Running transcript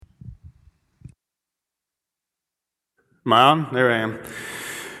Am I on? There I am.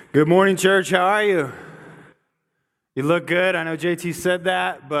 Good morning, church. How are you? You look good. I know JT said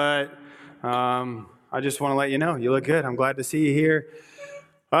that, but I just want to let you know you look good. I'm glad to see you here.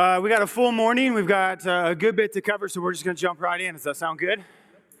 We got a full morning. We've got a good bit to cover, so we're just going to jump right in. Does that sound good?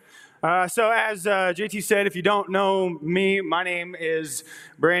 So as JT said, if you don't know me, my name is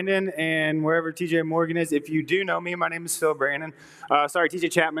Brandon, and wherever TJ Morgan is, if you do know me, my name is still Brandon. Sorry,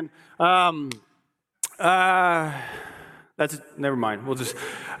 TJ Chapman. Never mind. We'll just,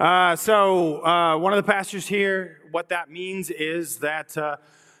 one of the pastors here, what that means is that,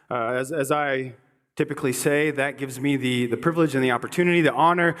 as I typically say, that gives me the privilege and the opportunity, the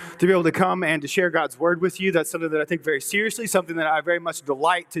honor to be able to come and to share God's word with you. That's something that I take very seriously, something that I very much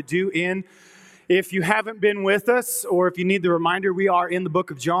delight to do in. If you haven't been with us, or if you need the reminder, we are in the book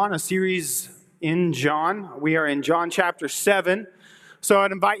of John, a series in John. We are in John chapter 7. So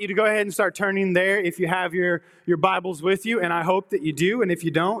I'd invite you to go ahead and start turning there if you have your Bibles with you, and I hope that you do. And if you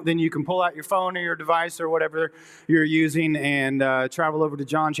don't, then you can pull out your phone or your device or whatever you're using and travel over to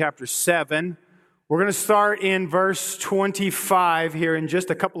John chapter 7. We're going to start in verse 25 here in just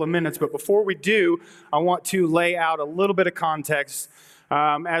a couple of minutes. But before we do, I want to lay out a little bit of context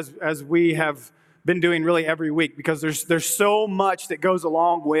as we have been doing really every week, because there's so much that goes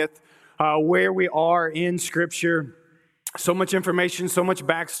along with where we are in Scripture. So much information, so much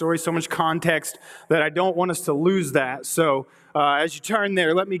backstory, so much context that I don't want us to lose that. So as you turn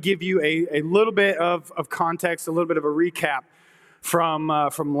there, let me give you a little bit of context, a little bit of a recap from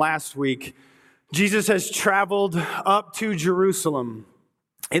last week. Jesus has traveled up to Jerusalem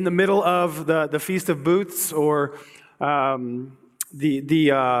in the middle of the Feast of Booths, or the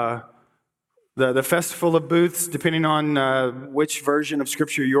Festival of Booths, depending on which version of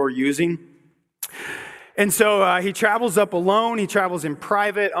Scripture you're using. And so he travels up alone. He travels in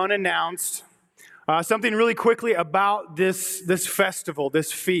private, unannounced. Something really quickly about this festival,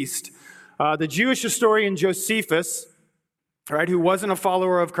 this feast. The Jewish historian Josephus, right, who wasn't a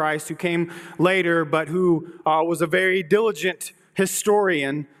follower of Christ, who came later, but who was a very diligent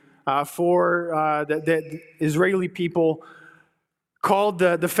historian for the Israeli people, called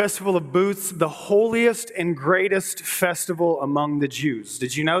the Festival of Booths the holiest and greatest festival among the Jews.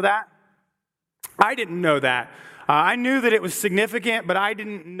 Did you know that? I didn't know that. I knew that it was significant, but I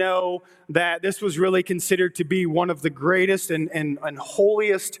didn't know that this was really considered to be one of the greatest and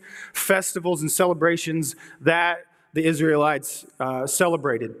holiest festivals and celebrations that the Israelites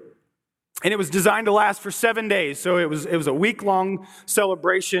celebrated. And it was designed to last for 7 days, so it was a week-long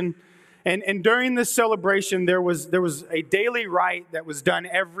celebration. And during this celebration, there was a daily rite that was done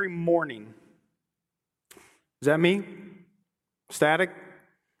every morning. Is that me? Static?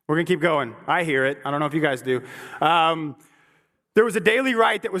 We're going to keep going. I hear it. I don't know if you guys do. There was a daily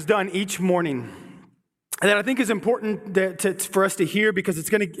rite that was done each morning that I think is important for us to hear, because it's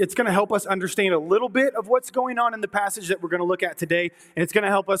going to help us understand a little bit of what's going on in the passage that we're going to look at today, and it's going to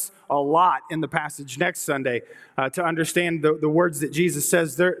help us a lot in the passage next Sunday to understand the words that Jesus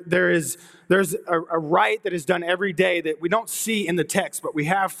says. There's a rite that is done every day that we don't see in the text, but we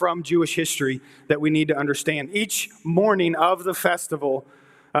have from Jewish history that we need to understand. Each morning of the festival,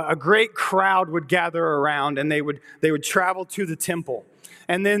 a great crowd would gather around, and they would travel to the temple.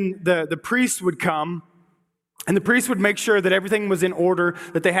 And then the priest would come, and the priest would make sure that everything was in order,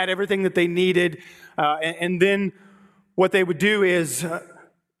 that they had everything that they needed. And then what they would do is,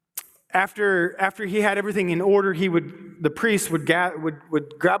 after he had everything in order, the priest would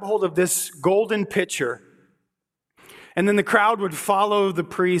grab hold of this golden pitcher, and then the crowd would follow the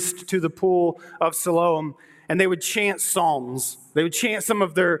priest to the pool of Siloam, and they would chant psalms. They would chant some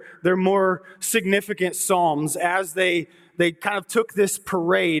of their more significant psalms as they kind of took this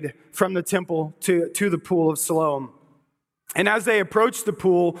parade from the temple to the pool of Siloam. And as they approached the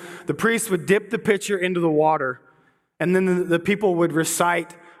pool, the priest would dip the pitcher into the water, and then the people would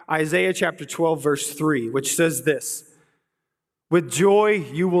recite Isaiah chapter 12, verse 3, which says this: "With joy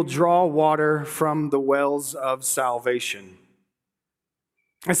you will draw water from the wells of salvation."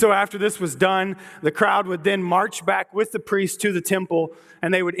 And so after this was done, the crowd would then march back with the priest to the temple,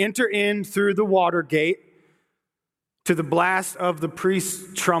 and they would enter in through the water gate to the blast of the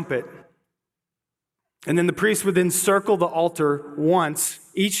priest's trumpet. And then the priest would then circle the altar once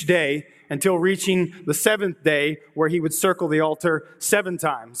each day until reaching the seventh day, where he would circle the altar 7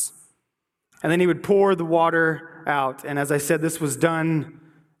 times. And then he would pour the water out. And as I said, this was done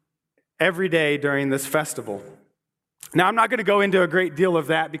every day during this festival. Now, I'm not going to go into a great deal of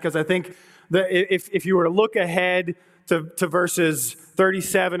that, because I think that if you were to look ahead to verses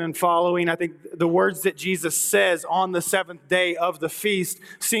 37 and following, I think the words that Jesus says on the 7th day of the feast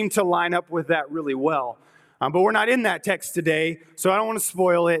seem to line up with that really well. But we're not in that text today, so I don't want to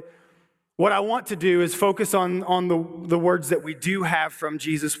spoil it. What I want to do is focus on the words that we do have from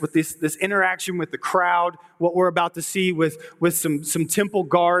Jesus with this interaction with the crowd, what we're about to see with some temple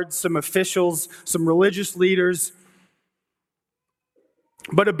guards, some officials, some religious leaders.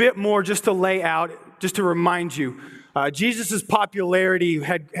 But a bit more just to lay out, just to remind you, Jesus' popularity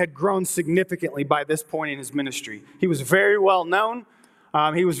had grown significantly by this point in his ministry. He was very well known,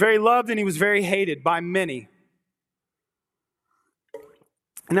 he was very loved, and he was very hated by many.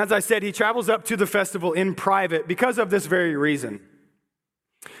 And as I said, he travels up to the festival in private because of this very reason.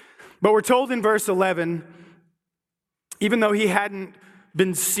 But we're told in verse 11, even though he hadn't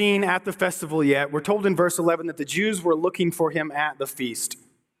been seen at the festival yet, we're told in verse 11 that the Jews were looking for him at the feast.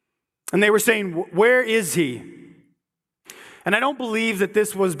 And they were saying, "Where is he?" And I don't believe that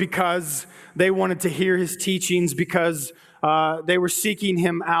this was because they wanted to hear his teachings, because they were seeking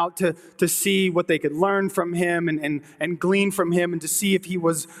him out to see what they could learn from him and glean from him and to see if he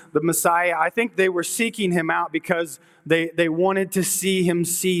was the Messiah. I think they were seeking him out because they wanted to see him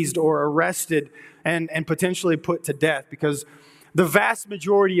seized or arrested and potentially put to death, because the vast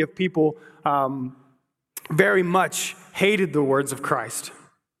majority of people very much hated the words of Christ.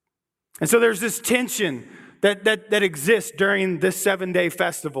 And so there's this tension that exists during this 7-day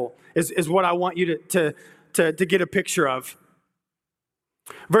festival is what I want you to get a picture of.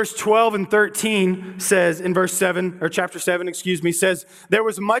 Verse 12 and 13 says, in verse 7, or chapter 7, says, "There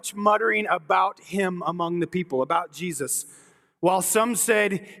was much muttering about him among the people," about Jesus. "While some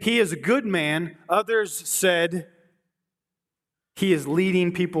said, 'He is a good man,' others said, 'He is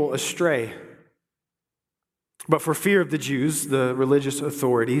leading people astray.' But for fear of the Jews," the religious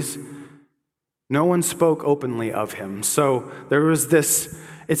authorities, "no one spoke openly of him." So there was this,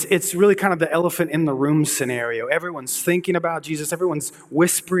 it's really kind of the elephant in the room scenario. Everyone's thinking about Jesus. Everyone's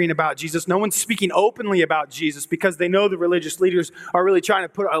whispering about Jesus. No one's speaking openly about Jesus because they know the religious leaders are really trying to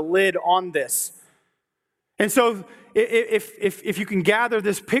put a lid on this. And so if you can gather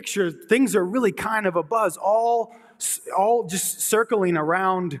this picture, things are really kind of a buzz, all just circling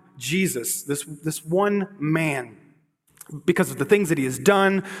around Jesus, this one man, because of the things that he has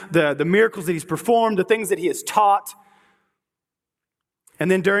done, the miracles that he's performed, the things that he has taught. And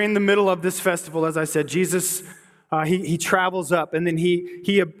then during the middle of this festival, as I said, Jesus, he travels up and then he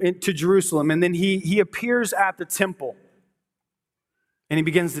to Jerusalem, and then he appears at the temple and he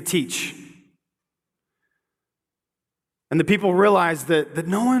begins to teach. And the people realize that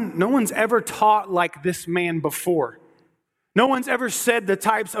no one's ever taught like this man before. No one's ever said the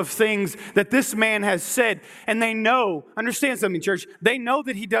types of things that this man has said. And they know, understand something, church, they know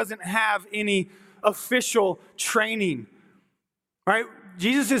that he doesn't have any official training, right?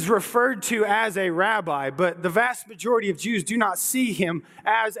 Jesus is referred to as a rabbi, but the vast majority of Jews do not see him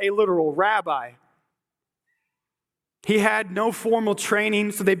as a literal rabbi. He had no formal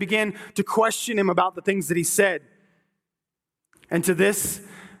training, so they began to question him about the things that he said. And to this,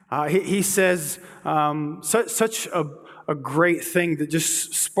 he says such a great thing that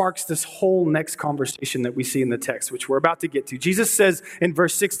just sparks this whole next conversation that we see in the text, which we're about to get to. Jesus says in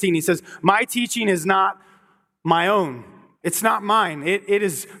verse 16, he says, "My teaching is not my own. It's not mine. It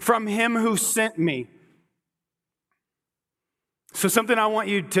is from him who sent me." So something I want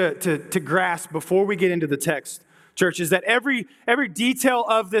you to grasp before we get into the text, church, is that every detail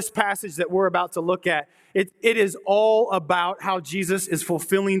of this passage that we're about to look at, it is all about how Jesus is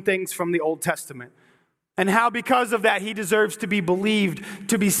fulfilling things from the Old Testament. And how because of that, he deserves to be believed,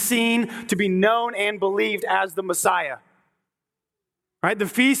 to be seen, to be known and believed as the Messiah. Right? The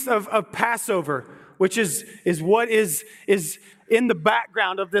feast of Passover, which is what is in the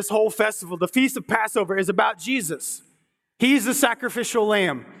background of this whole festival. The feast of Passover is about Jesus. He's the sacrificial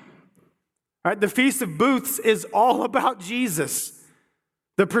lamb. Right? The Feast of Booths is all about Jesus.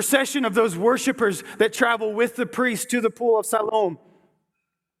 The procession of those worshipers that travel with the priest to the pool of Siloam,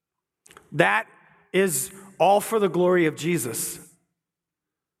 that is all for the glory of Jesus.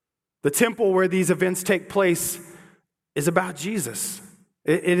 The temple where these events take place is about Jesus.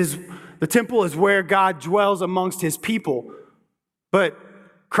 The temple is where God dwells amongst his people, but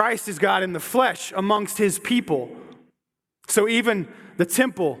Christ is God in the flesh amongst his people. So even the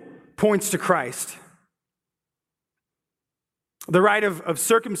temple points to Christ. The rite of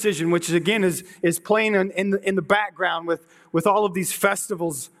circumcision, which again is playing in the background with all of these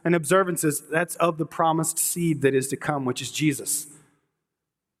festivals and observances, that's of the promised seed that is to come, which is Jesus.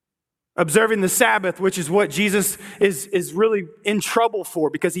 Observing the Sabbath, which is what Jesus is really in trouble for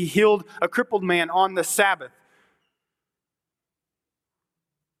because he healed a crippled man on the Sabbath.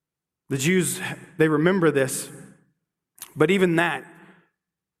 The Jews, they remember this, but even that,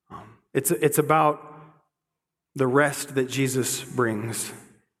 it's about the rest that Jesus brings,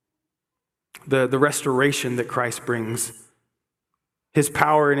 the restoration that Christ brings, his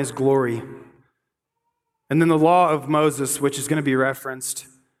power and his glory. And then the law of Moses, which is going to be referenced,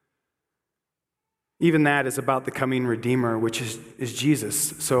 even that is about the coming Redeemer, which is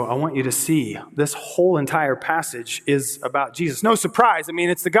Jesus. So I want you to see this whole entire passage is about Jesus. No surprise. I mean,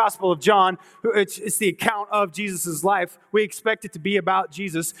 it's the Gospel of John. It's the account of Jesus' life. We expect it to be about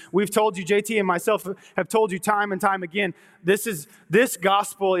Jesus. We've told you, JT and myself have told you time and time again, this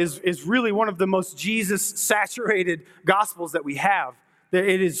gospel is really one of the most Jesus-saturated gospels that we have.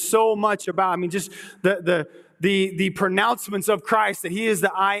 It is so much about, I mean, just the pronouncements of Christ, that he is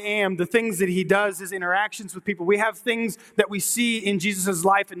the I am, the things that he does, his interactions with people. We have things that we see in Jesus'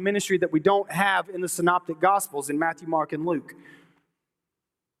 life and ministry that we don't have in the synoptic gospels in Matthew, Mark, and Luke.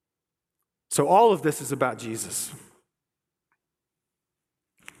 So all of this is about Jesus.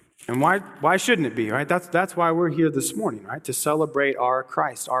 And why shouldn't it be, right? That's why we're here this morning, right? To celebrate our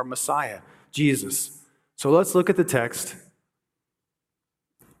Christ, our Messiah, Jesus. So let's look at the text.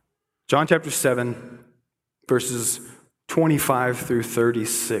 John chapter 7, verses 25 through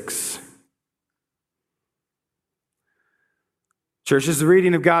 36. Church, is the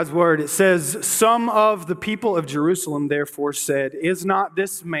reading of God's word. It says, "Some of the people of Jerusalem therefore said, 'Is not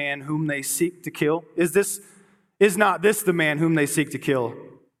this man whom they seek to kill? Is not this the man whom they seek to kill?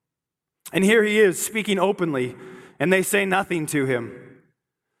 And here he is speaking openly, and they say nothing to him.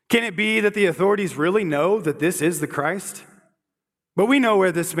 Can it be that the authorities really know that this is the Christ? But we know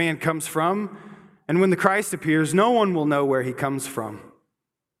where this man comes from, and when the Christ appears, no one will know where he comes from.'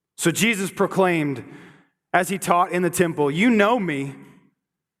 So Jesus proclaimed, as he taught in the temple, 'You know me,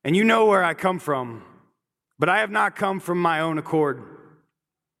 and you know where I come from, but I have not come from my own accord.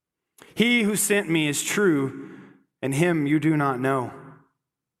 He who sent me is true, and him you do not know.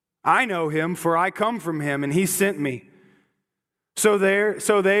 I know him, for I come from him, and he sent me.' So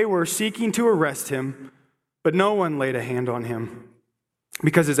they were seeking to arrest him, but no one laid a hand on him,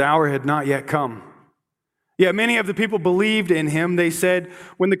 because his hour had not yet come. Yet many of the people believed in him. They said,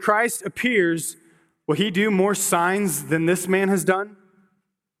 'When the Christ appears, will he do more signs than this man has done?'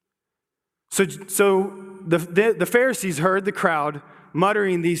 So the Pharisees heard the crowd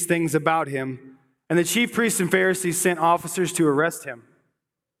muttering these things about him, and the chief priests and Pharisees sent officers to arrest him.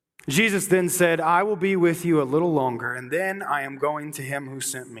 Jesus then said, 'I will be with you a little longer, and then I am going to him who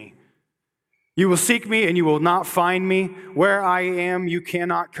sent me. You will seek me, and you will not find me. Where I am, you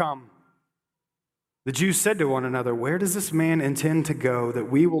cannot come.' The Jews said to one another, 'Where does this man intend to go that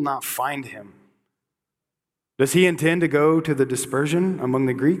we will not find him? Does he intend to go to the dispersion among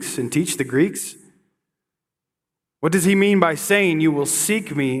the Greeks and teach the Greeks? What does he mean by saying, you will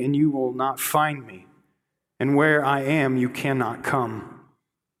seek me and you will not find me? And where I am, you cannot come?'"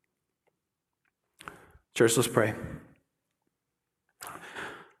 Church, let's pray.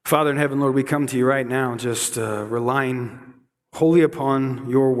 Father in heaven, Lord, we come to you right now just relying wholly upon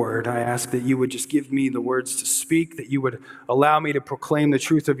your word. I ask that you would just give me the words to speak, that you would allow me to proclaim the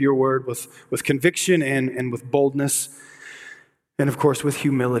truth of your word with conviction and with boldness, and of course with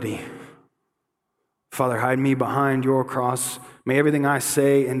humility. Father, hide me behind your cross. May everything I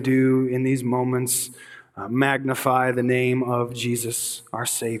say and do in these moments magnify the name of Jesus, our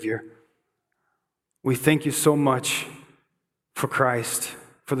Savior. We thank you so much for Christ,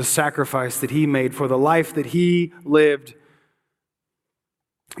 for the sacrifice that he made, for the life that he lived,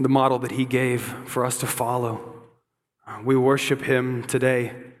 the model that he gave for us to follow. We worship him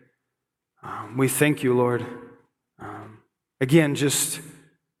today. We thank you, Lord. Again, just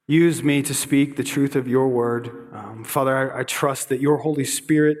use me to speak the truth of your word. Father, I trust that your Holy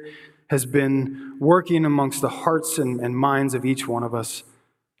Spirit has been working amongst the hearts and minds of each one of us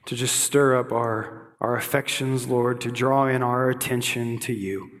to just stir up our affections, Lord, to draw in our attention to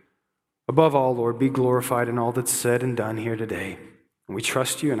you. Above all, Lord, be glorified in all that's said and done here today. And we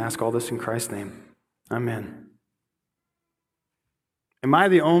trust you and ask all this in Christ's name. Amen. Am I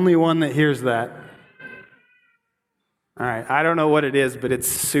the only one that hears that? All right, I don't know what it is, but it's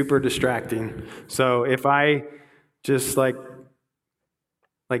super distracting. So if I just like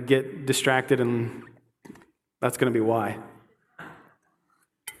get distracted, and that's going to be why.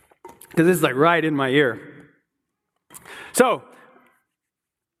 Because it's like right in my ear. So,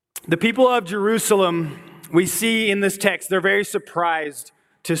 the people of Jerusalem, we see in this text, they're very surprised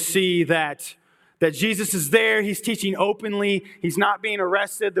to see that Jesus is there. He's teaching openly. He's not being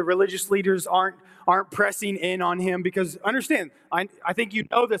arrested. The religious leaders aren't pressing in on him, because understand, I think you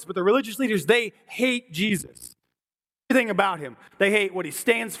know this, but the religious leaders, they hate Jesus. everything about him. They hate what he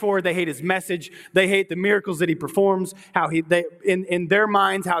stands for. They hate his message. They hate the miracles that he performs, in their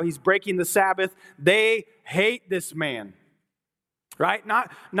minds, how he's breaking the Sabbath. They hate this man, right?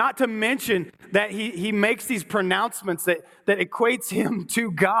 Not to mention that he makes these pronouncements that equates him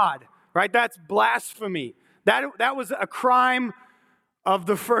to God, right? That's blasphemy. That was a crime of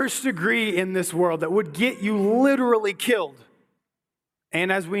the first degree in this world that would get you literally killed. And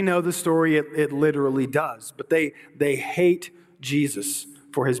as we know the story, it literally does. But they hate Jesus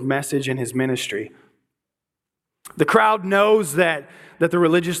for his message and his ministry. The crowd knows that the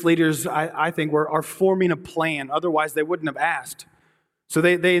religious leaders, I think, are forming a plan. Otherwise, they wouldn't have asked. So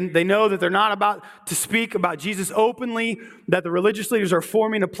they know that they're not about to speak about Jesus openly, that the religious leaders are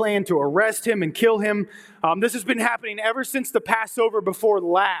forming a plan to arrest him and kill him. This has been happening ever since the Passover before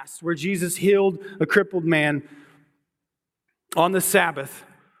last, where Jesus healed a crippled man on the Sabbath.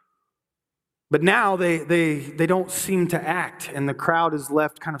 But now they don't seem to act, and the crowd is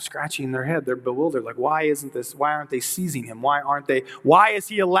left kind of scratching their head. They're bewildered, like, why aren't they seizing him? Why is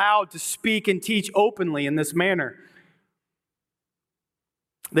he allowed to speak and teach openly in this manner?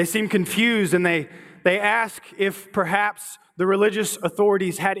 They seem confused, and they ask if perhaps the religious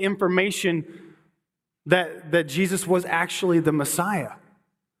authorities had information that Jesus was actually the Messiah.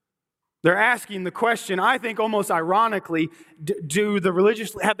 They're asking the question, I think almost ironically,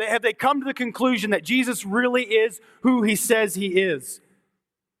 have they come to the conclusion that Jesus really is who he says he is?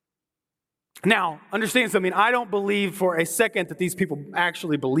 Now, understand something. I don't believe for a second that these people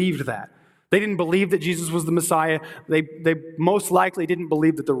actually believed that. They didn't believe that Jesus was the Messiah. They most likely didn't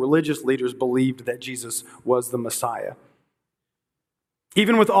believe that the religious leaders believed that Jesus was the Messiah.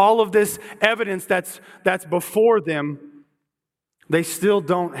 Even with all of this evidence that's before them, they still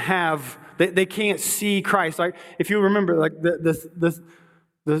don't have, they can't see Christ. Like, if you remember, like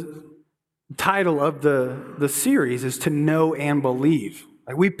the title of the series is To Know and Believe.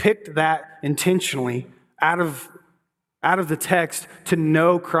 Like, we picked that intentionally out of the text, to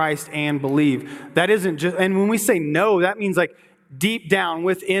know Christ and believe. That isn't just, and when we say know, that means like deep down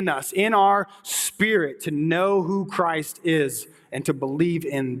within us, in our spirit, to know who Christ is and to believe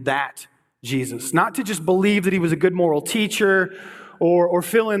in that Jesus. Not to just believe that he was a good moral teacher or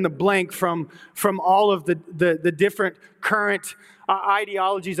fill in the blank from all of the different current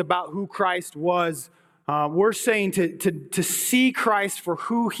ideologies about who Christ was. We're saying to see Christ for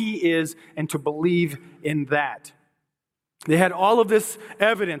who he is and to believe in that. They had all of this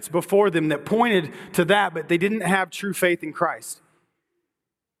evidence before them that pointed to that, but they didn't have true faith in Christ.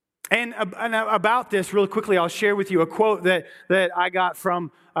 And about this, really quickly, I'll share with you a quote that I got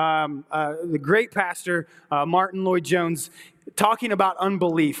from the great pastor, Martin Lloyd-Jones, talking about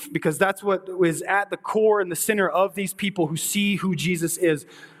unbelief, because that's what is at the core and the center of these people who see who Jesus is.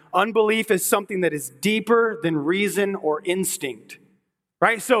 Unbelief is something that is deeper than reason or instinct.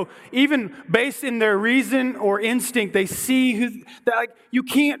 Right? So even based in their reason or instinct, they see that, like, you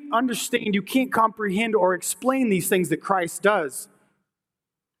can't understand, you can't comprehend or explain these things that Christ does.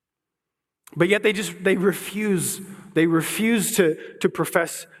 But yet they refuse to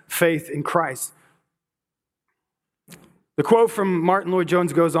profess faith in Christ. The quote from Martin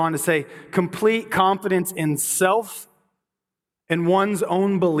Lloyd-Jones goes on to say, complete confidence in self and one's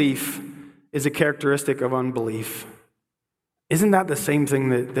own belief is a characteristic of unbelief. Isn't that the same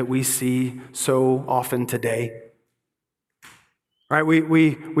thing that we see so often today? Right?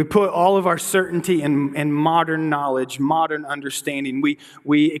 We put all of our certainty in modern knowledge, modern understanding.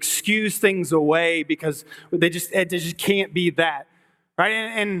 We excuse things away because it just can't be that. Right?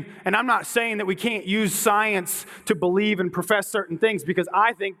 And I'm not saying that we can't use science to believe and profess certain things, because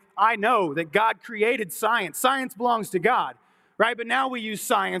I know that God created science. Science belongs to God. Right? But now we use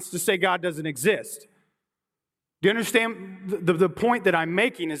science to say God doesn't exist. Do you understand the point that I'm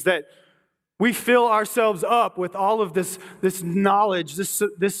making? Is that we fill ourselves up with all of this knowledge,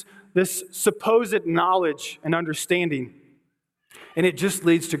 this supposed knowledge and understanding, and it just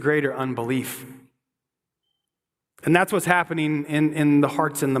leads to greater unbelief. And that's what's happening in the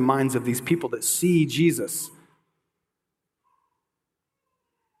hearts and the minds of these people that see Jesus.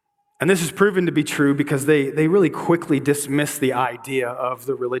 And this is proven to be true because they really quickly dismiss the idea of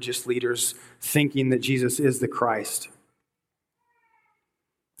the religious leaders thinking that Jesus is the Christ.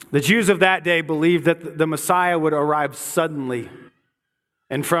 The Jews of that day believed that the Messiah would arrive suddenly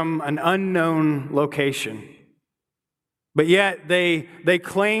and from an unknown location. But yet they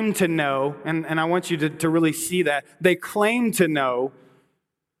claim to know, and I want you to really see that, they claim to know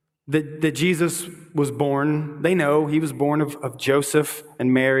that Jesus was born. They know he was born of Joseph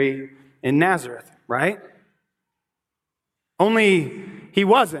and Mary in Nazareth, right? Only he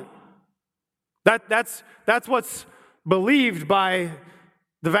wasn't. That's what's believed by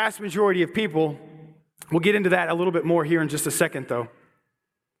the vast majority of people. We'll get into that a little bit more here in just a second, though.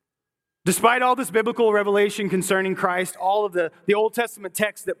 Despite all this biblical revelation concerning Christ, all of the Old Testament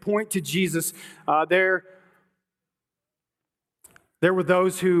texts that point to Jesus, there were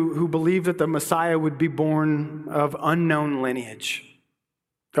those who believed that the Messiah would be born of unknown lineage,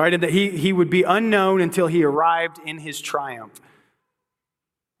 right? And that he would be unknown until he arrived in his triumph.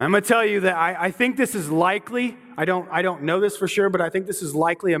 I'm going to tell you that I think this is likely, I don't know this for sure, but I think this is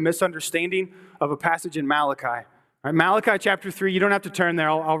likely a misunderstanding of a passage in Malachi. Right, Malachi chapter 3, you don't have to turn there,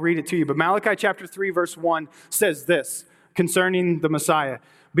 I'll read it to you. But Malachi chapter 3, verse 1 says this concerning the Messiah.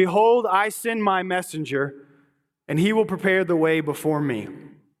 Behold, I send my messenger, and he will prepare the way before me.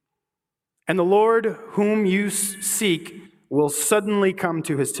 And the Lord whom you seek will suddenly come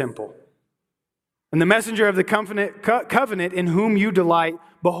to his temple. And the messenger of the covenant in whom you delight,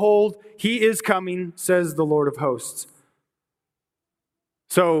 behold, he is coming, says the Lord of hosts.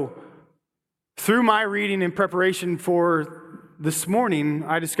 So, through my reading in preparation for this morning,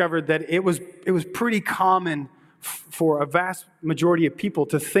 I discovered that it was pretty common for a vast majority of people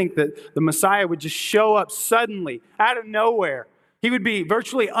to think that the Messiah would just show up suddenly, out of nowhere. He would be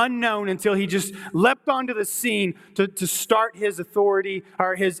virtually unknown until he just leapt onto the scene to start his authority,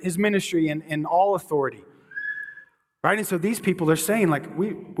 or his ministry in all authority. Right? And so these people are saying, like,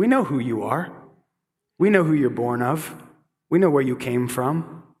 we know who you are. We know who you're born of. We know where you came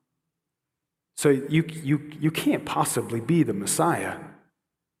from. So you can't possibly be the Messiah.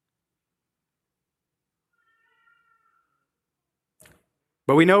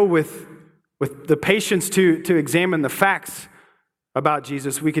 But we know with the patience to examine the facts about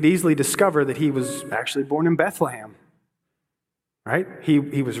Jesus, we could easily discover that he was actually born in Bethlehem. Right? He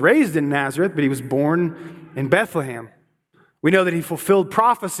was raised in Nazareth, but he was born in Bethlehem. We know that he fulfilled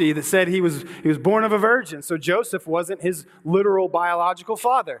prophecy that said he was born of a virgin, so Joseph wasn't his literal biological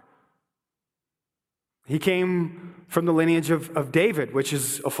father. He came from the lineage of David, which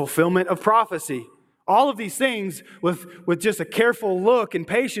is a fulfillment of prophecy. All of these things, with just a careful look and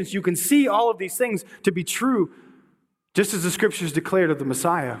patience, you can see all of these things to be true, just as the scriptures declared of the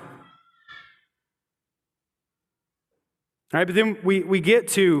Messiah. All right, but then we get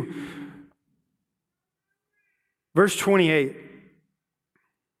to verse 28.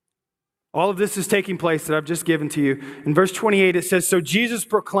 All of this is taking place that I've just given to you. In verse 28, it says, so Jesus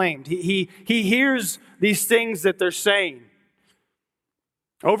proclaimed. He hears these things that they're saying.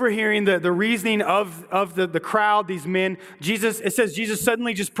 Overhearing the reasoning of the crowd, these men, it says Jesus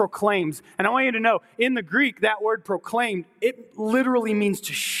suddenly just proclaims. And I want you to know, in the Greek, that word proclaimed, it literally means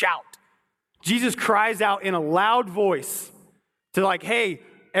to shout. Jesus cries out in a loud voice to like, hey,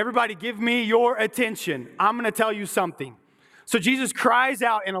 everybody give me your attention. I'm going to tell you something. So Jesus cries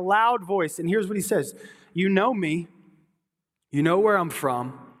out in a loud voice, and here's what he says. You know me. You know where I'm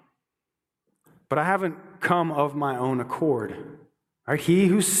from. But I haven't come of my own accord. All right, he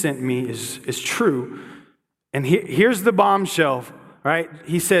who sent me is true. And here's the bombshell, right?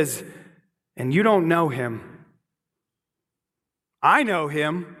 He says, and you don't know him. I know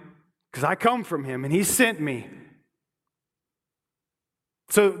him because I come from him, and he sent me.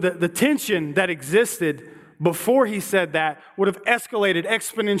 So the tension that existed before he said that would have escalated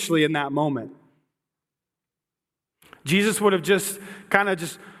exponentially in that moment. Jesus would have just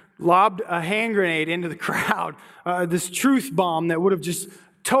lobbed a hand grenade into the crowd, this truth bomb that would have just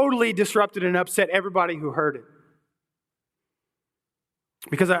totally disrupted and upset everybody who heard it.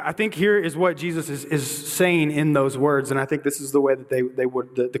 Because I think here is what Jesus is saying in those words, and I think this is the way that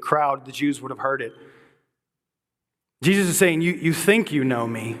the crowd, the Jews, would have heard it. Jesus is saying, you think you know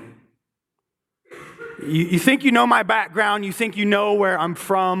me. You think you know my background. You think you know where I'm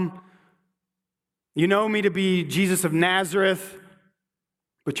from. You know me to be Jesus of Nazareth,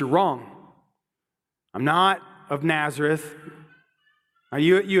 but you're wrong. I'm not of Nazareth.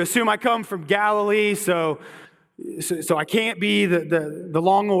 You assume I come from Galilee, so I can't be the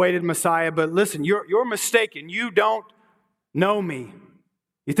long-awaited Messiah. But listen, you're mistaken. You don't know me.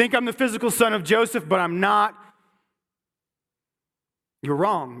 You think I'm the physical son of Joseph, but I'm not. You're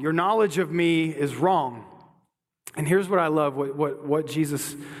wrong. Your knowledge of me is wrong. And here's what I love, what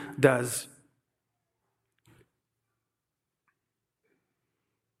Jesus does.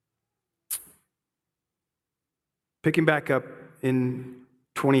 Picking back up in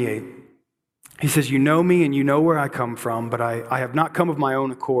 28, he says, you know me and you know where I come from, but I have not come of my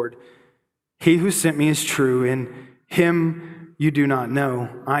own accord. He who sent me is true, and him you do not know.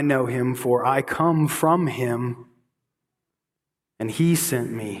 I know him, for I come from him, and he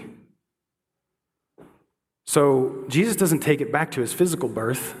sent me. So Jesus doesn't take it back to his physical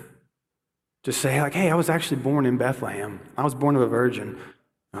birth. Just say like, hey, I was actually born in Bethlehem. I was born of a virgin.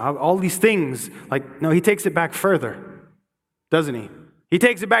 All these things, like, no, he takes it back further, doesn't he? He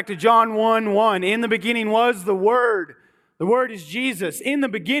takes it back to John 1:1. In the beginning was the Word. The Word is Jesus. In the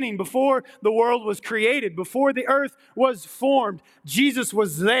beginning, before the world was created, before the earth was formed, Jesus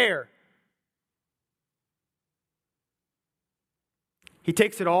was there. He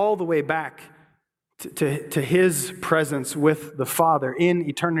takes it all the way back to his presence with the Father in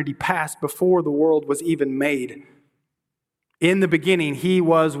eternity past, before the world was even made. In the beginning, he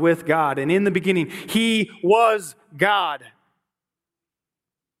was with God, and in the beginning, he was God.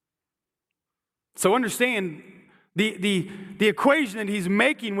 So understand the equation that he's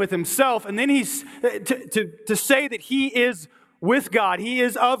making with himself, and then he's to say that he is with God, he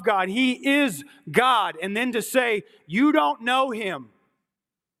is of God, he is God, and then to say, you don't know him.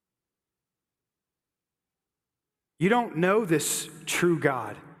 You don't know this true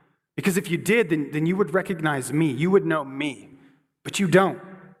God. Because if you did, then you would recognize me. You would know me. But you don't.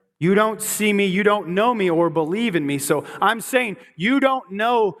 You don't see me. You don't know me or believe in me. So I'm saying you don't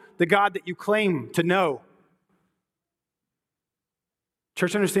know the God that you claim to know.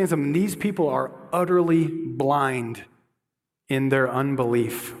 Church, understands something. These people are utterly blind in their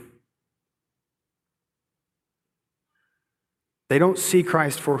unbelief. They don't see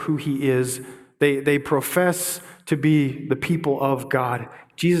Christ for who he is. They profess to be the people of God.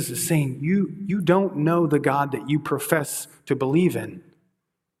 Jesus is saying, you don't know the God that you profess to believe in.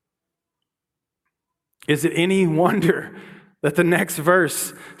 Is it any wonder that the next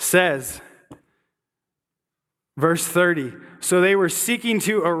verse says, verse 30, so they were seeking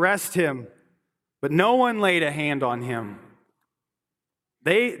to arrest him, but no one laid a hand on him.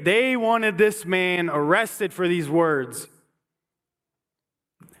 They wanted this man arrested for these words.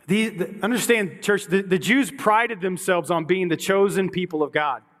 Understand, church, the Jews prided themselves on being the chosen people of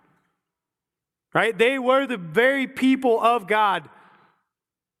God. Right? They were the very people of God.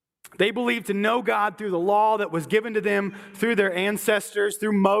 They believed to know God through the law that was given to them through their ancestors,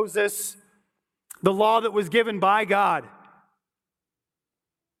 through Moses, the law that was given by God.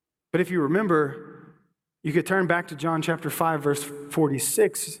 But if you remember, you could turn back to John chapter 5, verse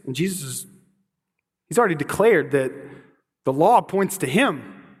 46, and he's already declared that the law points to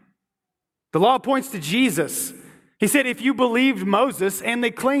him. The law points to Jesus. He said, if you believed Moses, and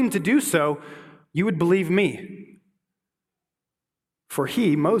they claimed to do so, you would believe me. For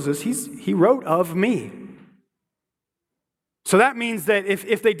Moses, he wrote of me. So that means that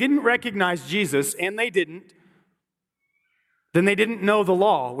if they didn't recognize Jesus, and they didn't, then they didn't know the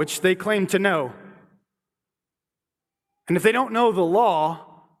law, which they claimed to know. And if they don't know the law,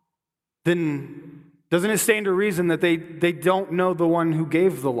 then doesn't it stand to reason that they don't know the one who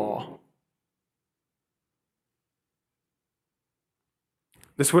gave the law?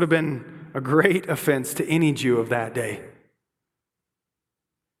 This would have been a great offense to any Jew of that day.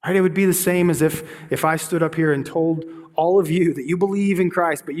 Right? It would be the same as if I stood up here and told all of you that you believe in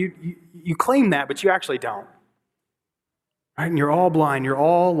Christ, but you claim that, but you actually don't. Right? And you're all blind, you're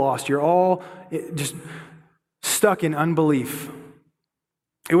all lost, you're all just stuck in unbelief.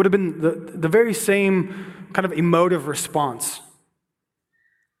 It would have been the very same kind of emotive response.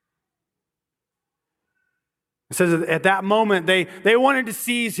 It says that at that moment, they wanted to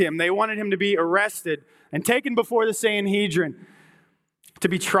seize him. They wanted him to be arrested and taken before the Sanhedrin to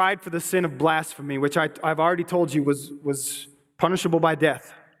be tried for the sin of blasphemy, which I've already told you was punishable by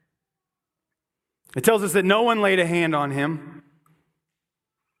death. It tells us that no one laid a hand on him.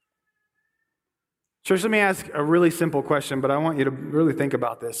 Church, let me ask a really simple question, but I want you to really think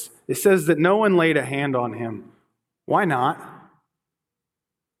about this. It says that no one laid a hand on him. Why not?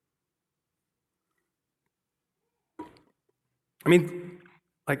 I mean,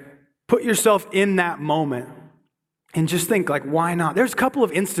 put yourself in that moment and just think, why not? There's a couple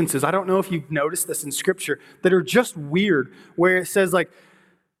of instances, I don't know if you've noticed this in Scripture, that are just weird, where it says, like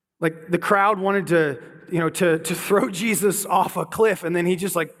the crowd wanted to throw Jesus off a cliff, and then he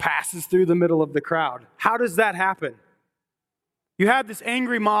just, passes through the middle of the crowd. How does that happen? You have this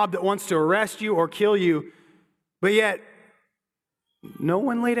angry mob that wants to arrest you or kill you, but yet no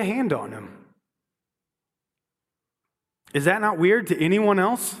one laid a hand on him. Is that not weird to anyone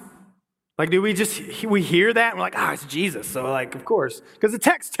else? Do we hear that and we're like, it's Jesus. So of course, because the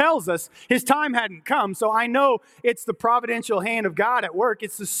text tells us his time hadn't come. So I know it's the providential hand of God at work.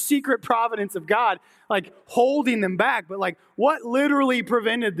 It's the secret providence of God, holding them back. But what literally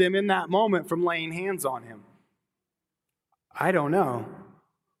prevented them in that moment from laying hands on him? I don't know.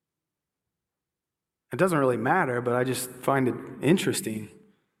 It doesn't really matter, but I just find it interesting.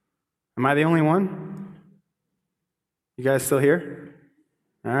 Am I the only one? You guys still here?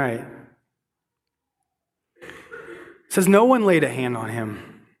 All right. It says no one laid a hand on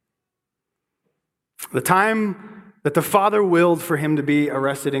him. The time that the Father willed for him to be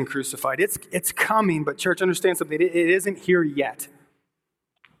arrested and crucified, it's coming, but church, understand something. It isn't here yet.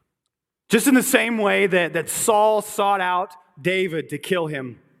 Just in the same way that Saul sought out David to kill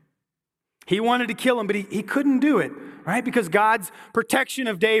him. He wanted to kill him, but he couldn't do it, right? Because God's protection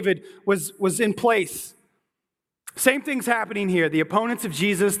of David was in place. Same thing's happening here. The opponents of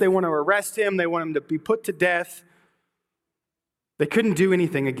Jesus, they want to arrest him. They want him to be put to death. They couldn't do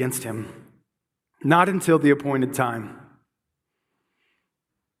anything against him. Not until the appointed time.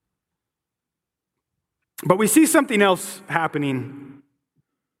 But we see something else happening.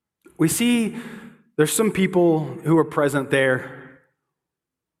 We see there's some people who are present there.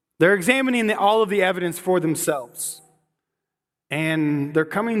 They're examining all of the evidence for themselves. And they're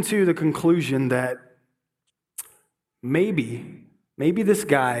coming to the conclusion that maybe this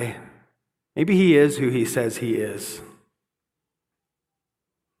guy, maybe he is who he says he is.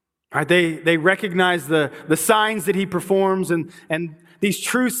 All right, they recognize the signs that he performs and these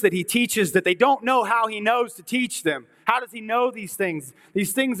truths that he teaches that they don't know how he knows to teach them. How does he know these things?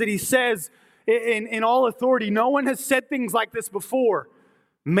 These things that he says in all authority. No one has said things like this before.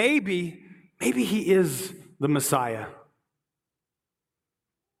 Maybe he is the Messiah.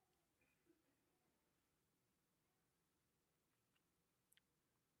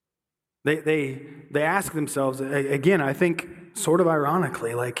 They ask themselves, again, I think sort of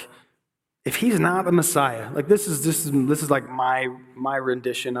ironically, like, if he's not the Messiah, like this is like my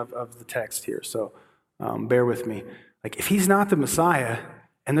rendition of the text here, so bear with me. Like, if he's not the Messiah,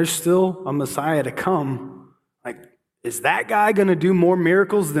 and there's still a Messiah to come, like, is that guy going to do more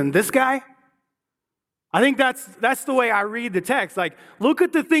miracles than this guy? I think that's the way I read the text. Like, look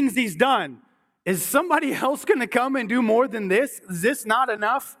at the things he's done. Is somebody else going to come and do more than this? Is this not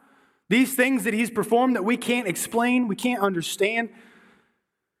enough? These things that he's performed that we can't explain, we can't understand.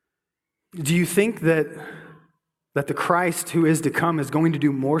 Do you think that the Christ who is to come is going to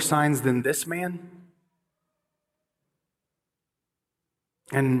do more signs than this man?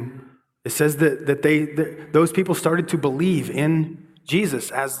 And it says that those people started to believe in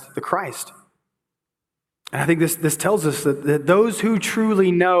Jesus as the Christ. And I think this tells us that those who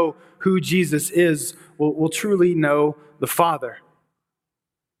truly know who Jesus is will truly know the Father.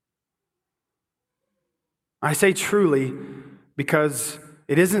 I say truly because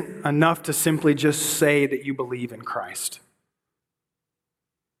it isn't enough to simply just say that you believe in Christ.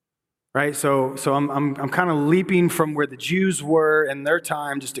 Right? So I'm kind of leaping from where the Jews were in their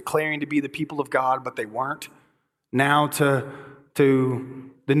time, just declaring to be the people of God, but they weren't. Now to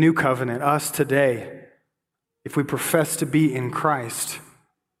the new covenant, us today. If we profess to be in Christ,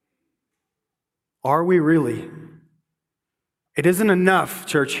 are we really? It isn't enough,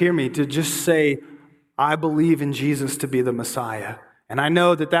 church, hear me, to just say, I believe in Jesus to be the Messiah. And I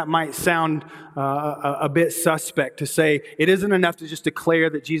know that might sound a bit suspect to say it isn't enough to just declare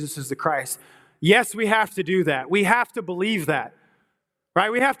that Jesus is the Christ. Yes, we have to do that. We have to believe that,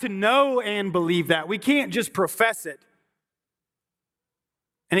 right? We have to know and believe that. We can't just profess it.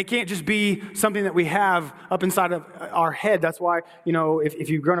 And it can't just be something that we have up inside of our head. That's why, if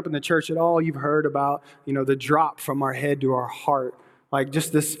you've grown up in the church at all, you've heard about, the drop from our head to our heart. Like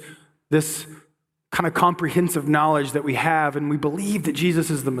just this kind of comprehensive knowledge that we have, and we believe that Jesus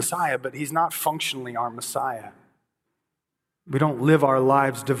is the Messiah, but he's not functionally our Messiah. We don't live our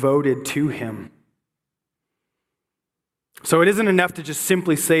lives devoted to him. So it isn't enough to just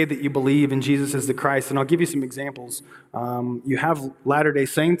simply say that you believe in Jesus as the Christ, and I'll give you some examples. You have Latter-day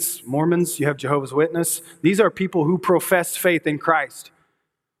Saints, Mormons, you have Jehovah's Witnesses. These are people who profess faith in Christ.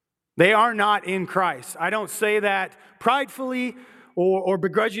 They are not in Christ. I don't say that pridefully or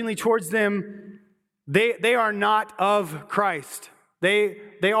begrudgingly towards them. They are not of Christ.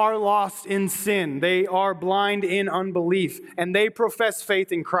 They are lost in sin. They are blind in unbelief. And they profess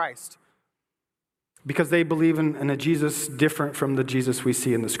faith in Christ because they believe in a Jesus different from the Jesus we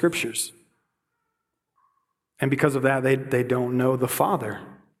see in the Scriptures. And because of that, they don't know the Father.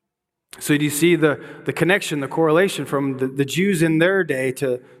 So do you see the connection, the correlation from the Jews in their day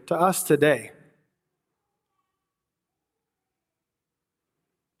to us today?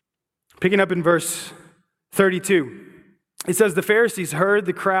 Picking up in verse 32, it says, the Pharisees heard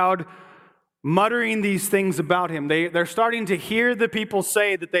the crowd muttering these things about him. They're starting to hear the people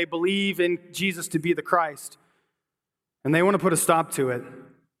say that they believe in Jesus to be the Christ. And they want to put a stop to it.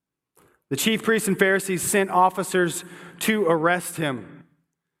 The chief priests and Pharisees sent officers to arrest him.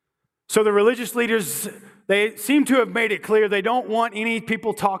 So the religious leaders, They seem to have made it clear they don't want any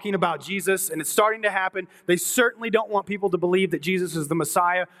people talking about Jesus, and it's starting to happen. They certainly don't want people to believe that Jesus is the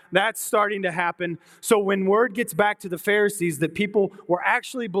Messiah. That's starting to happen. So when word gets back to the Pharisees that people were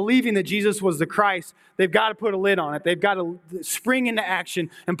actually believing that Jesus was the Christ, they've got to put a lid on it. They've got to spring into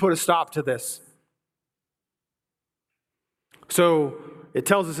action and put a stop to this. So it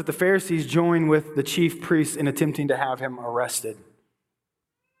tells us that the Pharisees join with the chief priests in attempting to have him arrested.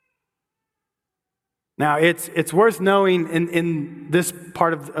 Now, it's worth knowing in this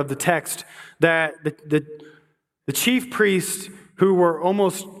part of the text that the chief priests, who were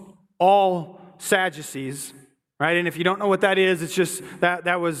almost all Sadducees, right? And if you don't know what that is, it's just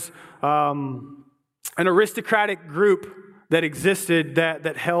that was an aristocratic group that existed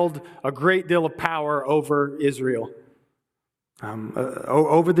that held a great deal of power over Israel,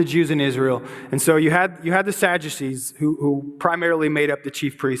 over the Jews in Israel. And so you had the Sadducees who primarily made up the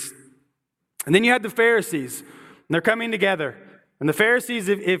chief priests. And then you had the Pharisees, and they're coming together. And the Pharisees,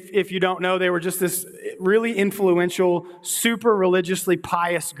 if you don't know, they were just this really influential, super religiously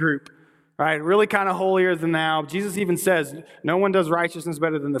pious group, right? Really kind of holier than thou. Jesus even says, no one does righteousness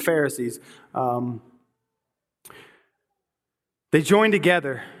better than the Pharisees. They joined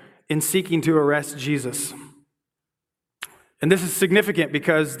together in seeking to arrest Jesus. And this is significant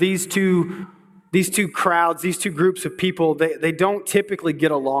because these two crowds, these two groups of people, they don't typically get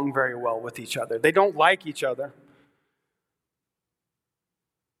along very well with each other. They don't like each other.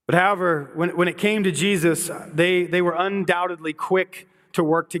 But however, when it came to Jesus, they were undoubtedly quick to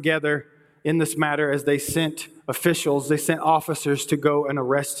work together in this matter as they sent officers to go and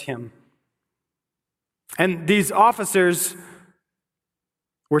arrest him. And these officers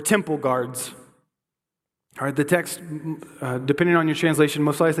were temple guards. All right, the text, depending on your translation,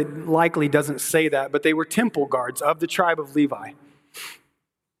 most likely doesn't say that, but they were temple guards of the tribe of Levi.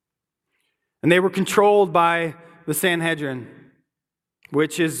 And they were controlled by the Sanhedrin,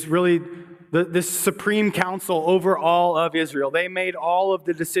 which is really this supreme council over all of Israel. They made all of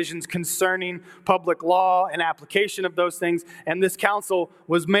the decisions concerning public law and application of those things, and this council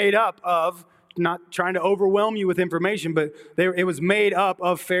was made up of, not trying to overwhelm you with information, but it was made up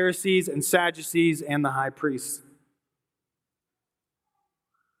of Pharisees and Sadducees and the high priests.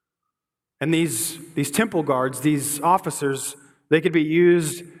 And these temple guards, these officers, they could be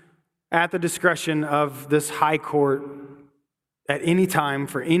used at the discretion of this high court at any time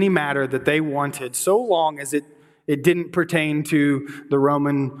for any matter that they wanted, so long as it didn't pertain to the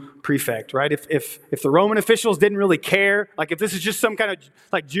Roman prefect, right? If the Roman officials didn't really care, like if this is just some kind of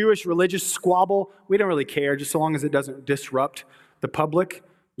like Jewish religious squabble, we don't really care, just so long as it doesn't disrupt the public,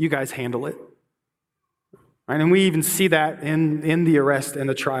 you guys handle it. Right? And we even see that in the arrest and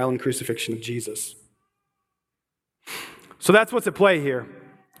the trial and crucifixion of Jesus. So that's what's at play here.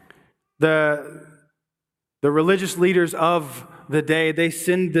 The religious leaders of the day, they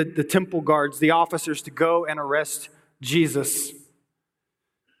send the temple guards, the officers, to go and arrest Jesus.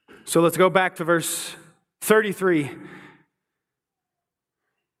 So let's go back to verse 33.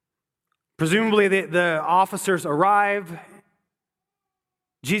 Presumably the officers arrive.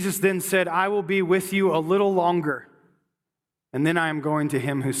 Jesus then said, I will be with you a little longer, and then I am going to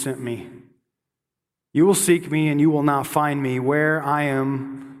him who sent me. You will seek me, and you will not find me. Where I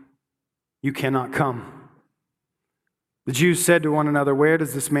am, you cannot come. The Jews said to one another, where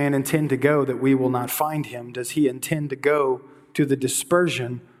does this man intend to go that we will not find him? Does he intend to go to the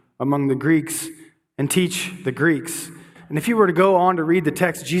dispersion among the Greeks and teach the Greeks? And if you were to go on to read the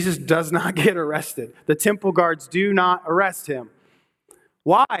text, Jesus does not get arrested. The temple guards do not arrest him.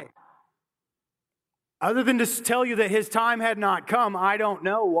 Why? Other than to tell you that his time had not come, I don't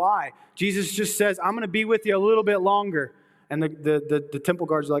know why. Jesus just says, I'm going to be with you a little bit longer. And the temple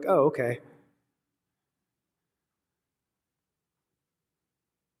guards are like, oh, okay.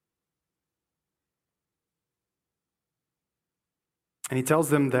 And he tells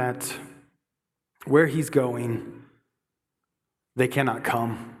them that where he's going, they cannot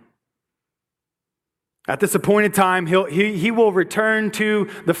come. At this appointed time, he will return to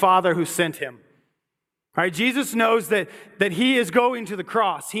the Father who sent him. All right, Jesus knows that he is going to the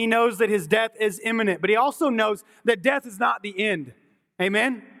cross. He knows that his death is imminent, but he also knows that death is not the end.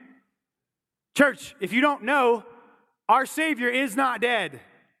 Amen? Church, if you don't know, our Savior is not dead.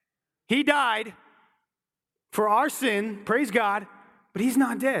 He died for our sin, praise God, but he's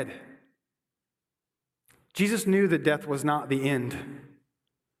not dead. Jesus knew that death was not the end.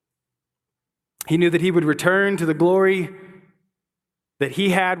 He knew that he would return to the glory that he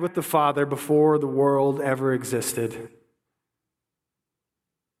had with the Father before the world ever existed.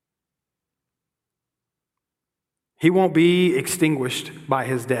 He won't be extinguished by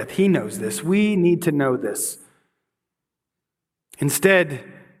his death. He knows this. We need to know this. Instead,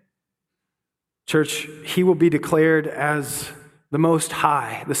 church, he will be declared as the Most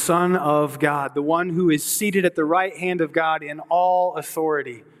High, the Son of God, the one who is seated at the right hand of God in all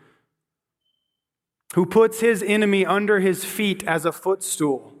authority, who puts his enemy under his feet as a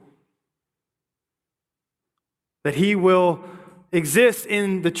footstool, that he will exist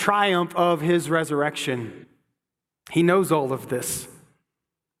in the triumph of his resurrection. He knows all of this.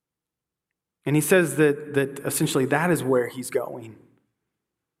 And he says that essentially that is where he's going.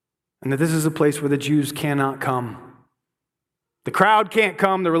 And that this is a place where the Jews cannot come. The crowd can't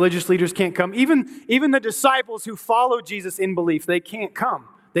come. The religious leaders can't come. Even the disciples who follow Jesus in belief, they can't come.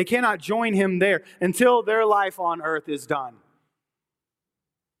 They cannot join him there until their life on earth is done.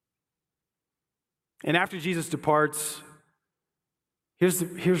 And after Jesus departs,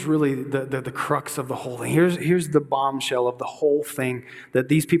 here's really the crux of the whole thing. Here's the bombshell of the whole thing that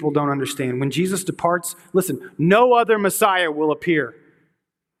these people don't understand. When Jesus departs, listen, no other Messiah will appear.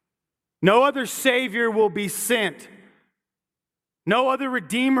 No other Savior will be sent. No other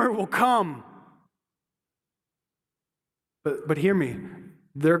Redeemer will come. But hear me,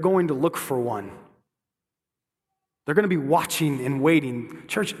 they're going to look for one. They're going to be watching and waiting.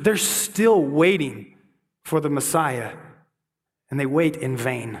 Church, they're still waiting for the Messiah, and they wait in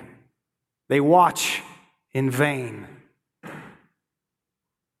vain. They watch in vain.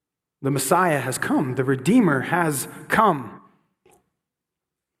 The Messiah has come. The Redeemer has come.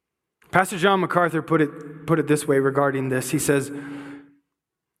 Pastor John MacArthur put it this way regarding this. He says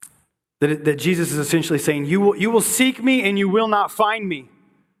that Jesus is essentially saying, you will seek me and you will not find me,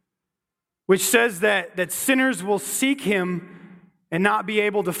 which says that sinners will seek him and not be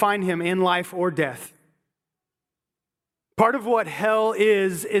able to find him in life or death. Part of what hell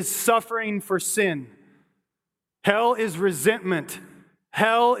is suffering for sin. Hell is resentment.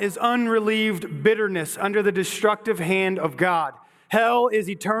 Hell is unrelieved bitterness under the destructive hand of God. Hell is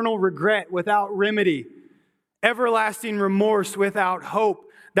eternal regret without remedy, everlasting remorse without hope.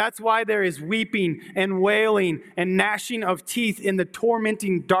 That's why there is weeping and wailing and gnashing of teeth in the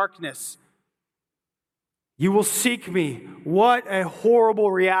tormenting darkness. You will seek me. What a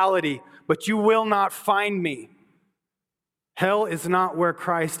horrible reality, but you will not find me. Hell is not where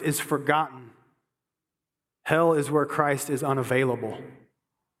Christ is forgotten. Hell is where Christ is unavailable.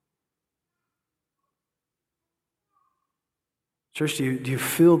 Church, do you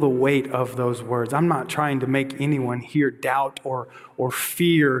feel the weight of those words? I'm not trying to make anyone here doubt or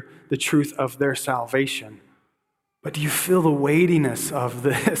fear the truth of their salvation. But do you feel the weightiness of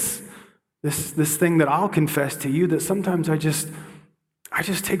this thing that I'll confess to you that sometimes I just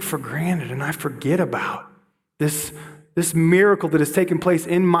take for granted and I forget about? This miracle that has taken place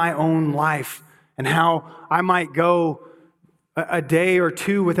in my own life, and how I might go a day or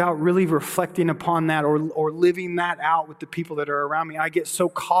two without really reflecting upon that or living that out with the people that are around me. I get so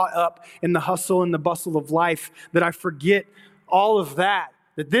caught up in the hustle and the bustle of life that I forget all of that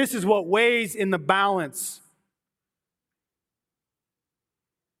this is what weighs in the balance.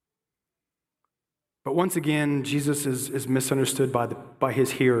 But once again, Jesus is misunderstood by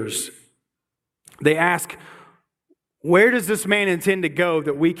his hearers. They ask, where does this man intend to go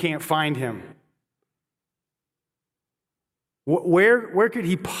that we can't find him? Where could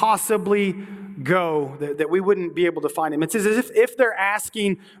he possibly go that we wouldn't be able to find him? It's as if they're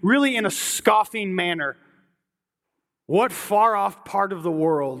asking really in a scoffing manner, what far off part of the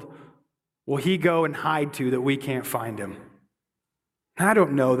world will he go and hide to that we can't find him? I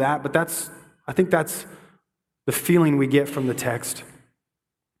don't know that, but I think that's the feeling we get from the text.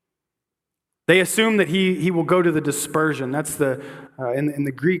 They assume that he will go to the dispersion. That's in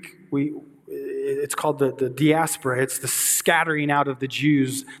the Greek, it's called the diaspora. It's the scattering out of the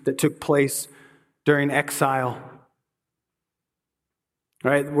Jews that took place during exile,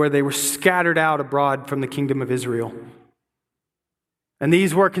 right? Where they were scattered out abroad from the kingdom of Israel. And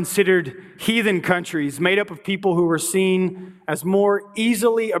these were considered heathen countries made up of people who were seen as more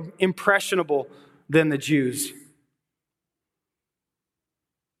easily impressionable than the Jews.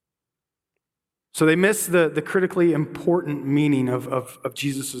 So they miss the critically important meaning of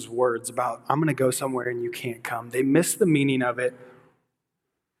Jesus' words about, I'm going to go somewhere and you can't come. They miss the meaning of it.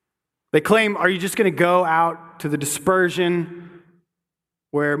 They claim, are you just going to go out to the dispersion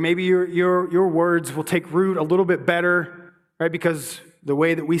where maybe your words will take root a little bit better, right? Because the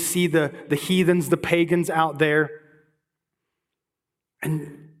way that we see the heathens, the pagans out there,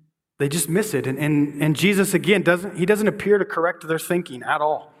 and they just miss it. And Jesus, again, doesn't appear to correct their thinking at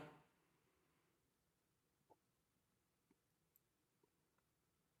all.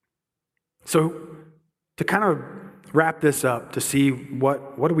 So to kind of wrap this up to see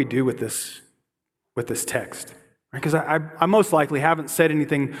what do we do with this text. Because I most likely haven't said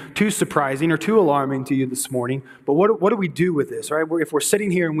anything too surprising or too alarming to you this morning, but what do we do with this, right? If we're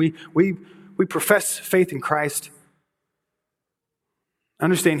sitting here and we profess faith in Christ,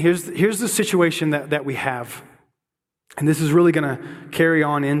 understand, here's the situation that we have, and this is really going to carry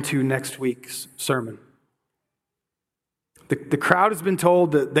on into next week's sermon. The crowd has been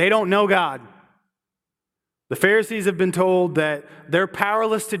told that they don't know God. The Pharisees have been told that they're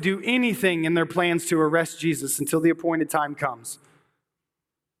powerless to do anything in their plans to arrest Jesus until the appointed time comes.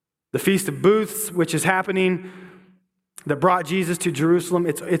 The Feast of Booths, which is happening, that brought Jesus to Jerusalem,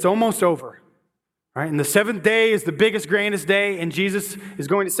 it's almost over. Right? And the seventh day is the biggest, grandest day, and Jesus is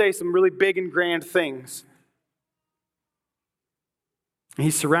going to say some really big and grand things. And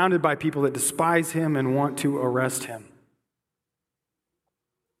he's surrounded by people that despise him and want to arrest him.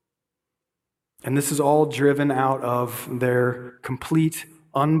 And this is all driven out of their complete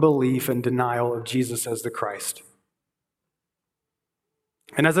unbelief and denial of Jesus as the Christ.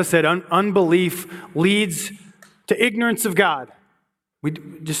 And as I said, unbelief leads to ignorance of God.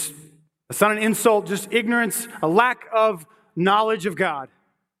 It's not an insult, just ignorance, a lack of knowledge of God.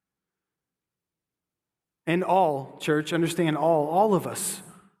 And all, church, understand all of us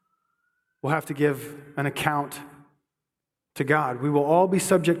will have to give an account to God. We will all be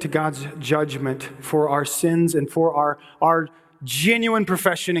subject to God's judgment for our sins and for our genuine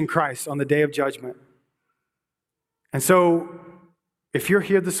profession in Christ on the day of judgment. And so, if you're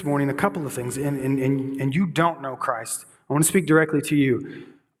here this morning, a couple of things, and you don't know Christ, I want to speak directly to you.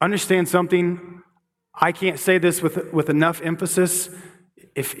 Understand something. I can't say this with enough emphasis.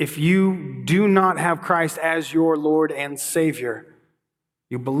 If you do not have Christ as your Lord and Savior,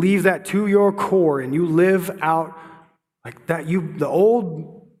 you believe that to your core, and you live out like that, the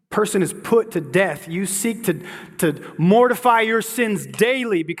old person is put to death. You seek to mortify your sins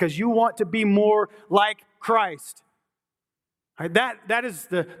daily because you want to be more like Christ. Right, that is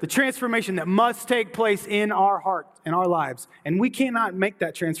the transformation that must take place in our hearts, in our lives. And we cannot make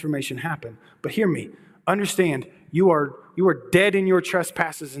that transformation happen. But hear me, understand, you are dead in your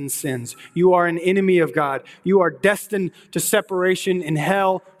trespasses and sins. You are an enemy of God. You are destined to separation in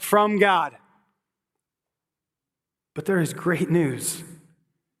hell from God. But there is great news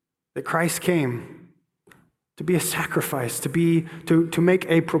that Christ came to be a sacrifice, to make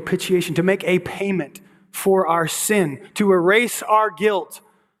a propitiation, to make a payment for our sin, to erase our guilt.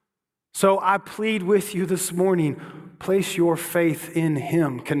 So I plead with you this morning, place your faith in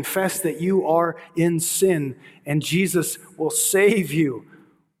Him. Confess that you are in sin, and Jesus will save you.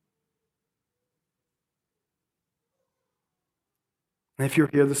 And if you're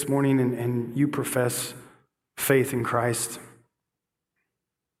here this morning and you profess faith in Christ,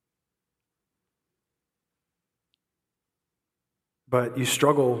 but you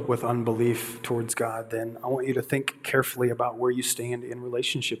struggle with unbelief towards God, then I want you to think carefully about where you stand in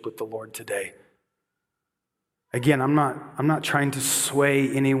relationship with the Lord today. Again, I'm not trying to sway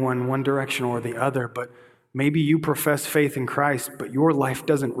anyone one direction or the other, but maybe you profess faith in Christ, but your life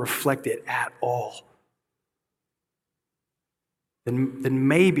doesn't reflect it at all. Then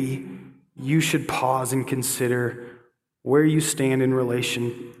maybe you should pause and consider where you stand in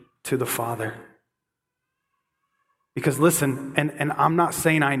relation to the Father. Because listen, and I'm not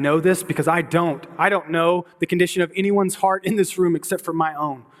saying I know this because I don't. I don't know the condition of anyone's heart in this room except for my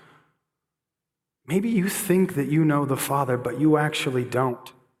own. Maybe you think that you know the Father, but you actually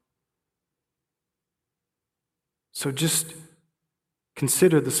don't. So just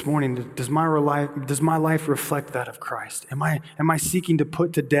consider this morning, does my life reflect that of Christ? Am I seeking to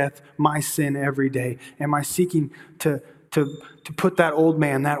put to death my sin every day? Am I seeking to put that old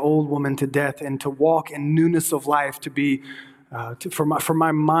man, that old woman to death, and to walk in newness of life, to be for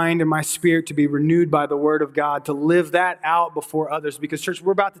my mind and my spirit to be renewed by the Word of God, to live that out before others? Because church,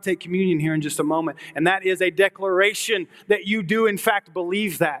 we're about to take communion here in just a moment, and that is a declaration that you do in fact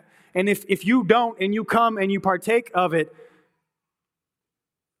believe that. And if you don't, and you come and you partake of it,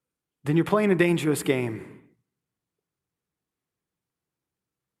 then you're playing a dangerous game.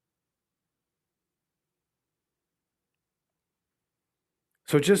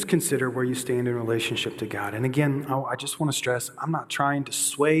 So just consider where you stand in relationship to God. And again, I just want to stress, I'm not trying to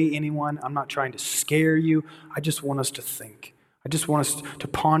sway anyone. I'm not trying to scare you. I just want us to think. I just want us to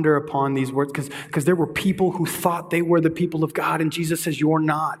ponder upon these words because there were people who thought they were the people of God, and Jesus says, you're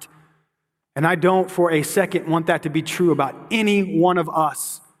not. And I don't for a second want that to be true about any one of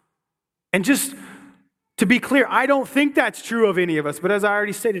us. And just to be clear, I don't think that's true of any of us. But as I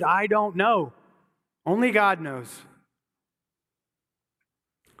already stated, I don't know. Only God knows.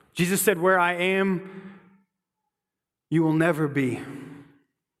 Jesus said, where I am, You will never be.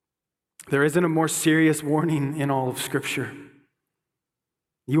 There isn't a more serious warning in all of Scripture.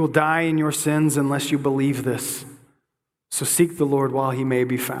 You will die in your sins unless you believe this. So seek the Lord while he may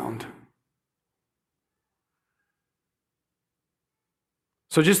be found.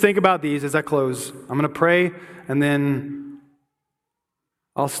 So just think about these as I close. I'm going to pray, and then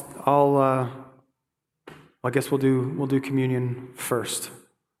I guess we'll do communion first.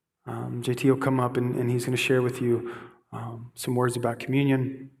 JT will come up and he's going to share with you some words about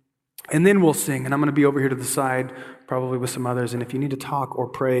communion. And then we'll sing, and I'm going to be over here to the side, probably with some others. And if you need to talk or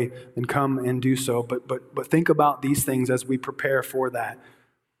pray, then come and do so. But think about these things as we prepare for that.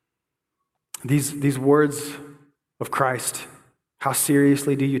 These words of Christ, how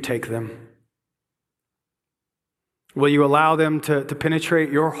seriously do you take them? Will you allow them to penetrate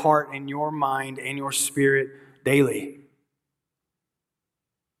your heart and your mind and your spirit daily?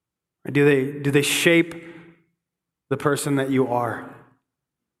 Or do they shape the person that you are?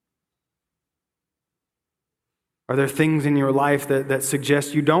 Are there things in your life that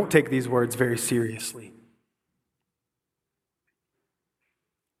suggest you don't take these words very seriously?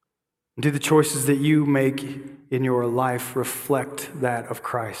 Do the choices that you make in your life reflect that of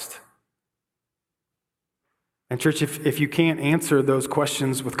Christ? And church, if you can't answer those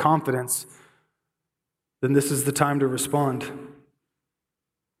questions with confidence, then this is the time to respond.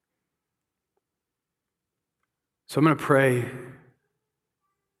 So I'm going to pray,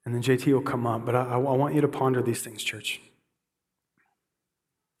 and then JT will come up, but I want you to ponder these things, church,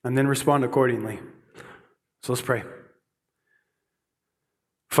 and then respond accordingly. So let's pray.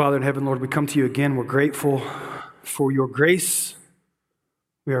 Father in heaven, Lord, we come to you again. We're grateful for your grace.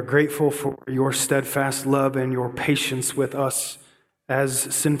 We are grateful for your steadfast love and your patience with us as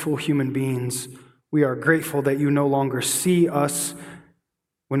sinful human beings. We are grateful that you no longer see us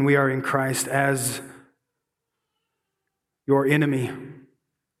when we are in Christ as your enemy.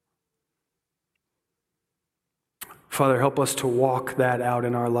 Father, help us to walk that out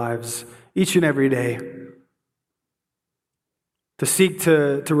in our lives each and every day. To seek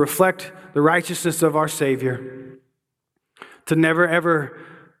to reflect the righteousness of our Savior. To never ever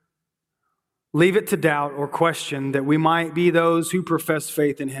leave it to doubt or question that we might be those who profess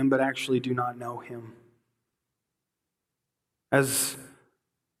faith in him but actually do not know him. As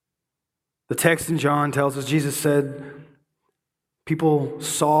the text in John tells us, Jesus said, people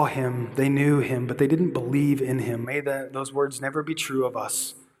saw him, they knew him, but they didn't believe in him. May those words never be true of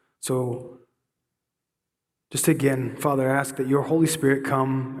us. So just again, Father, I ask that your Holy Spirit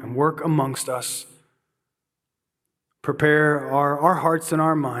come and work amongst us. Prepare our hearts and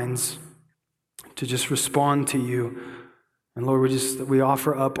our minds to just respond to you. And Lord, we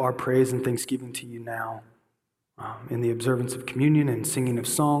offer up our praise and thanksgiving to you now in the observance of communion and singing of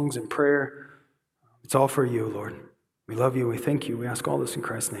songs and prayer. It's all for you, Lord. We love you. We thank you. We ask all this in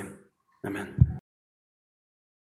Christ's name. Amen.